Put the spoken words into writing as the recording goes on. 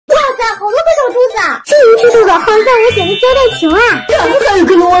只豆豆好像我捡的胶带球啊！怎么还有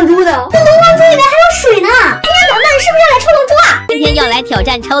个龙王珠呢？这龙王珠里面还有水呢！今天咱们是不是要来抽龙珠啊？今天要来挑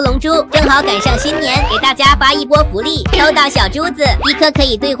战抽龙珠，正好赶上新年，给大家发一波福利。抽到小珠子，一颗可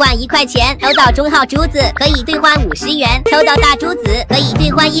以兑换1块钱；抽到中号珠子，可以兑换50元；抽到大珠子，可以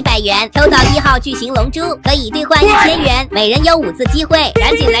兑换100元；抽到1号巨型龙珠，可以兑换1000元。每人有5次机会，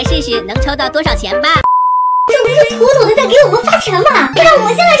赶紧来试试能抽到多少钱吧！这不是妥妥的在给我们发钱吗？让我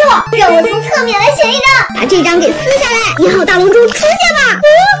先来抽，让我从侧面来选一张，把这张给撕下来。1号大龙珠出现吧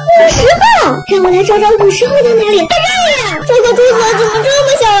！50号，让我来找找50号在哪里？在这里。这个珠子怎么这么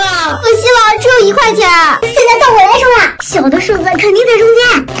小啊？可惜了，只有1块钱。现在到我来抽了，小的数字肯定在中间。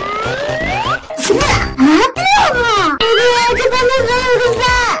4啊，6个，不对，这旁边还有个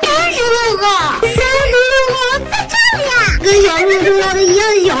3，36个，36个在这里啊，跟小鹿抽到的一样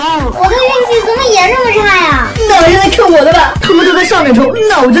小。我的运气怎么也这么差呀？那就来看我的吧，他们都在上面抽，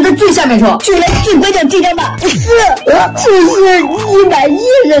那我就在最下面抽，就来最关键这张吧。这是110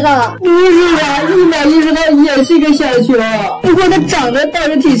号，不是的，110号也是个小球，不过它长得倒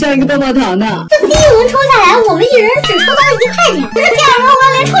是挺像一个棒棒糖的。这第一轮抽下来，我们一人只抽到了1块钱，可是第2轮我要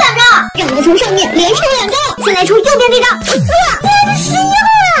连抽2张，让我从上面连抽2张。先来抽右边这张，4，这是11号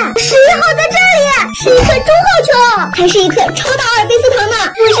啊，11号在这里，是一颗中号球，还是一颗超大阿尔卑斯糖呢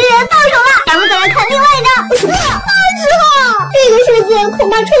？50到手了，咱们再来看另外一张，4，20号，这个数字恐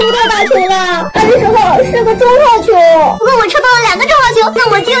怕抽不到大球了。20号是个中号球，不过我抽到了2个中号球，那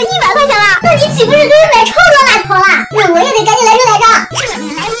我就有100块钱了。那你岂不是跟人买超多辣条了？那我也得赶紧来这2张，这里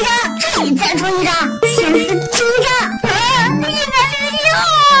来1张，这里再抽1张，先是第1张，101号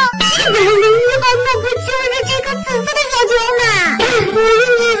，101号，那不就是这个紫色的小球吗？我运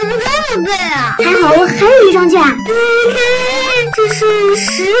气怎么这么背啊？还好我还有1张券，这是10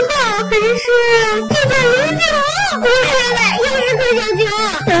号还是109号？不是的，又是颗小球，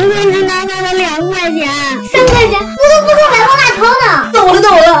我可是拿到了2块钱，3块钱我都不够买包辣条呢。到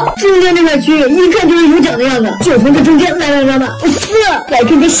我了，中间这块区域一看就是有奖的样子，就从这中间来2张吧。4，来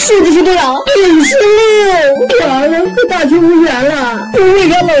看看数字是多少？56，完了，和大球无缘了。我为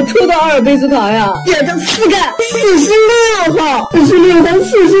啥老抽到阿尔卑斯糖呀？2张4看，46号，46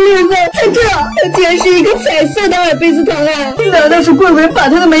号在这，它竟然是一个彩色的阿尔卑斯糖哎！难道是贵贵把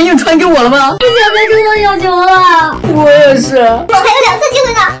他的美影传给我了吗？不想再抽到小球了。我也是。我还有2次机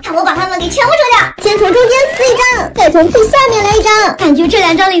会呢，看我把它们给全部抽掉。先从中间撕1张，再从最下面来1张，感觉这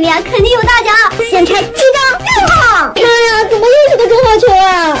2张里面肯定有大奖。先拆第1张，6号。妈呀，怎么又是个中号球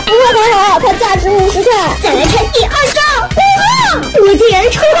啊？不过还好，它价值50块。再来拆第2张，5号。我竟然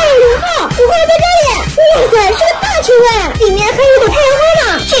抽到了5号，5号在这里。哇塞，是个大球哎，里面还有朵太阳花呢。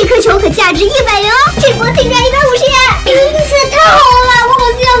这颗球可价值100元哦，这波净赚150元。运气太好了，我好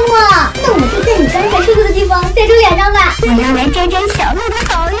羡慕啊！那我就在你刚才抽过的地方再抽2张吧。我要来沾沾小鹿的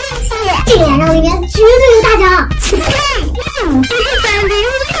好运气，这2张里面绝对有大奖。这是306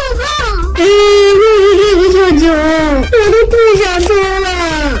号，又是这个小球，我都不想抽了。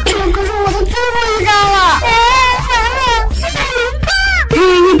这可是我的最后1张了。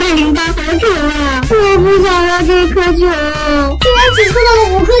708，108好丑啊！我不想要这颗球，竟然只抽到了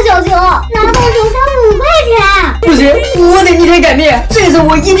5颗小球，拿到手才5块钱。不行，我得逆天改命，这次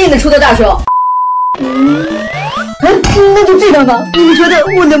我一定得抽到大球。那就这张吧，你们觉得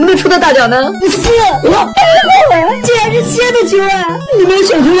我能不能抽到大奖呢？4，竟然是蝎子球啊！里面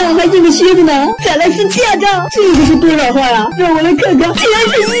小球上还印个蝎子呢。再来撕第2张，这个是多少号呀？让我来看看，竟然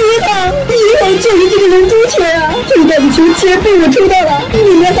是1号，1号就是这个龙珠球啊！最大的球竟然被我抽到了，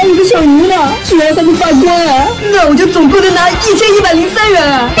里面还有个小鱼呢，居然还能发光啊！那我就总共能拿1103元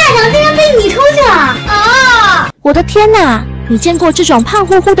啊！大奖竟然被你抽去了啊！我的天哪！你见过这种胖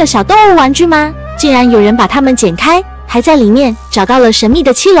乎乎的小动物玩具吗？竟然有人把它们剪开，还在里面找到了神秘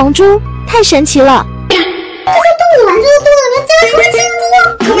的7龙珠，太神奇了！这些动物玩具的肚子里面竟然出了金珠，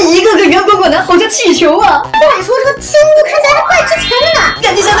它们一个个圆滚滚的，好像气球啊！不敢说，这个金珠看起来还怪值钱的呢。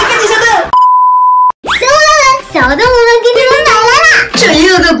赶紧下单，赶紧下单！行了，小动物们给你们买来了。这一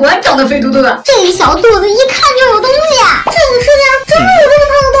个个果然长得肥嘟嘟的，这一小肚子一看就有东西啊！这个世界上真的有这么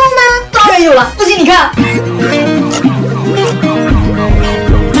胖的动物吗？当然有了，不信你看。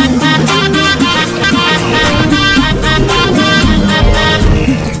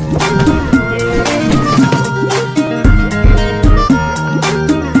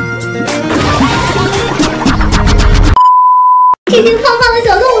这些胖胖的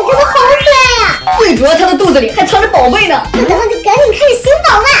小动物真的好可爱呀！最主要，它的肚子里还藏着宝贝呢。那咱们就赶紧开始寻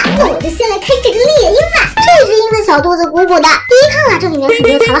宝吧。那我就先来开这个猎鹰吧。这只鹰的小肚子鼓鼓的，一看啊，这里面肯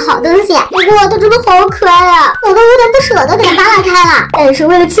定藏了好东西。不过它真的好可爱呀，我都有点不舍得给它扒拉开了。但是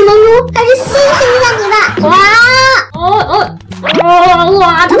为了7龙珠，还是欣欣向你吧。哇！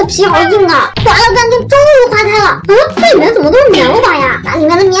哇，它的皮好硬啊，划了半天终于划开了。这里面怎么都是棉花呀？把里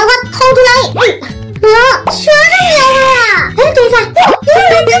面的棉花掏出来，全是棉花呀！等一下，真的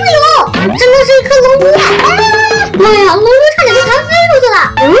有，真的是一颗龙珠啊！妈呀，龙珠差点就弹飞出去了。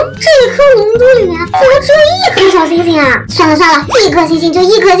这一颗龙珠里面怎么只有一颗小星星啊？算了，一颗星星就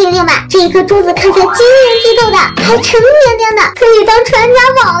一颗星星吧。这一颗珠子看起来晶莹剔透的，还沉甸甸的，可以当传家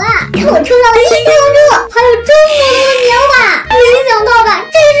宝了。看我抽到了七星龙珠，还有中国龙的棉花，没想到吧？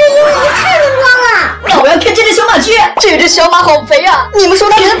这只鹦鹉太能装了。那我要看这只小马去，这只小马好肥啊！你们说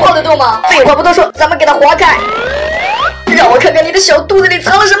它能跑得动吗？废话不多说，咱们给它划开。让我看看你的小肚子里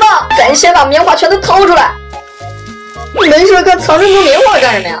藏了什么。咱先把棉花全都掏出来。没事，可藏这么多棉花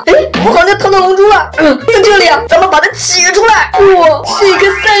干什么呀？我好像掏到龙珠了。在这里啊，咱们把它取出来。哇，是一颗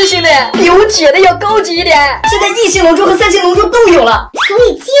3星的，比我解的要高级一点。现在1星龙珠和3星龙珠都有了，所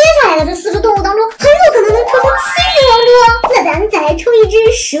以接下来的这4只动物当中，很有可能能抽出7星龙珠。那咱们再来抽一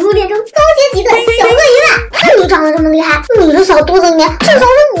只食物链中高阶级的小鳄鱼吧。看你长得这么厉害，你这小肚子里面至少是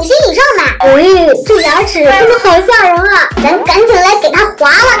5星以上吧？这牙齿真的好吓人啊！咱赶紧来给它划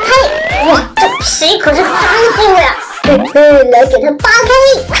拉开。哇，这皮可是真厚呀！来给它扒开，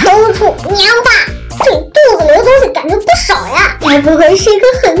抽出棉花。这肚子里的东西感觉不少呀，该不会是一个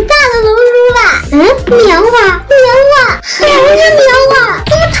很大的龙珠吧？棉花，还是棉花，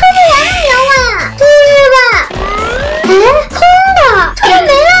怎么抽不完的棉花呀？不是吧？空的，这就没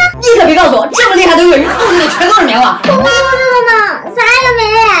了。你可别告诉我，这么厉害的鳄鱼肚子里全都是棉花。我不知道呢，啥也没。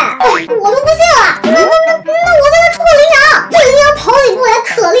我都不信了。那我再来出个羚羊，这羚羊跑起步来可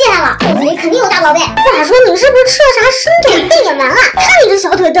厉害了，肚子里肯定有大宝贝。话说你是不是吃了啥生长倍野蛮啊？看你这小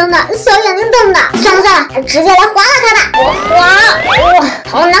腿蹬的，小眼睛瞪的。算了，直接来划拉开吧。我划，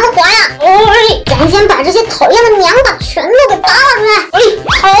好难划呀！咱先把这些讨厌的棉花全都给扒拉出来。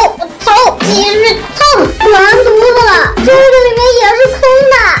掏，继续掏，完犊子了！这里面也是空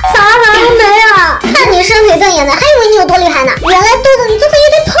的，啥都没啊！看你伸腿瞪眼的，还以为你有多厉害呢，原来肚子里就会一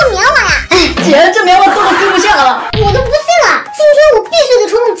堆破棉花呀！姐，这棉花多的跟不下了。我就不信了，今天我必须得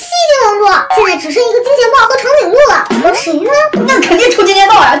抽中7星龙珠，现在只剩一个金钱豹和长颈鹿了，抽谁呢？那肯定抽金钱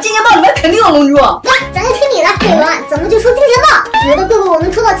豹呀，金钱豹里面肯定有龙珠。咱就听你的，这一轮咱们就抽金钱豹。觉得哥哥我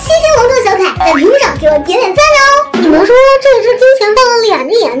能抽到7星龙珠的小可爱，在屏幕上给我点赞哦！你们说这只金钱豹的脸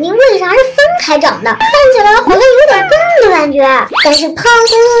的眼睛为啥是分开长的？看起来好像有点笨的感觉，但是胖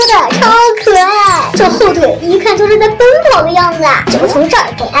乎乎的，超可爱。这后腿一看就是在奔跑的样子，就从这儿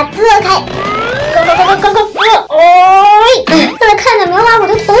给它割开。再来看着棉花我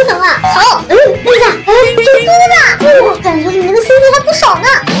就头疼了。好，等一下，这珠子，我感觉里面的星星还不少呢，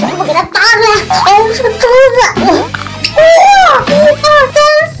全部给它扒出来。好，是个珠子。哇，1、2、3、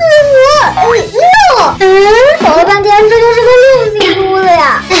4、5、6，搞了半天这就是个6星珠子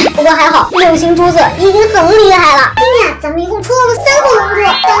呀！不过还好，6星珠子已经很厉害了。今天咱们一共抽到了3个龙珠，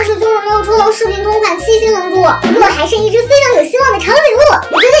但是就是没有抽到视频同款7星龙珠。不过还剩一只非常有希望的长颈鹿，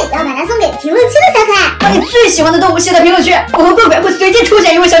我决定要把它送给评论区的小可爱。把你最喜欢的动物写在评论区，我和乖乖会随机出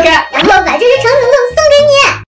现一位小可爱。然后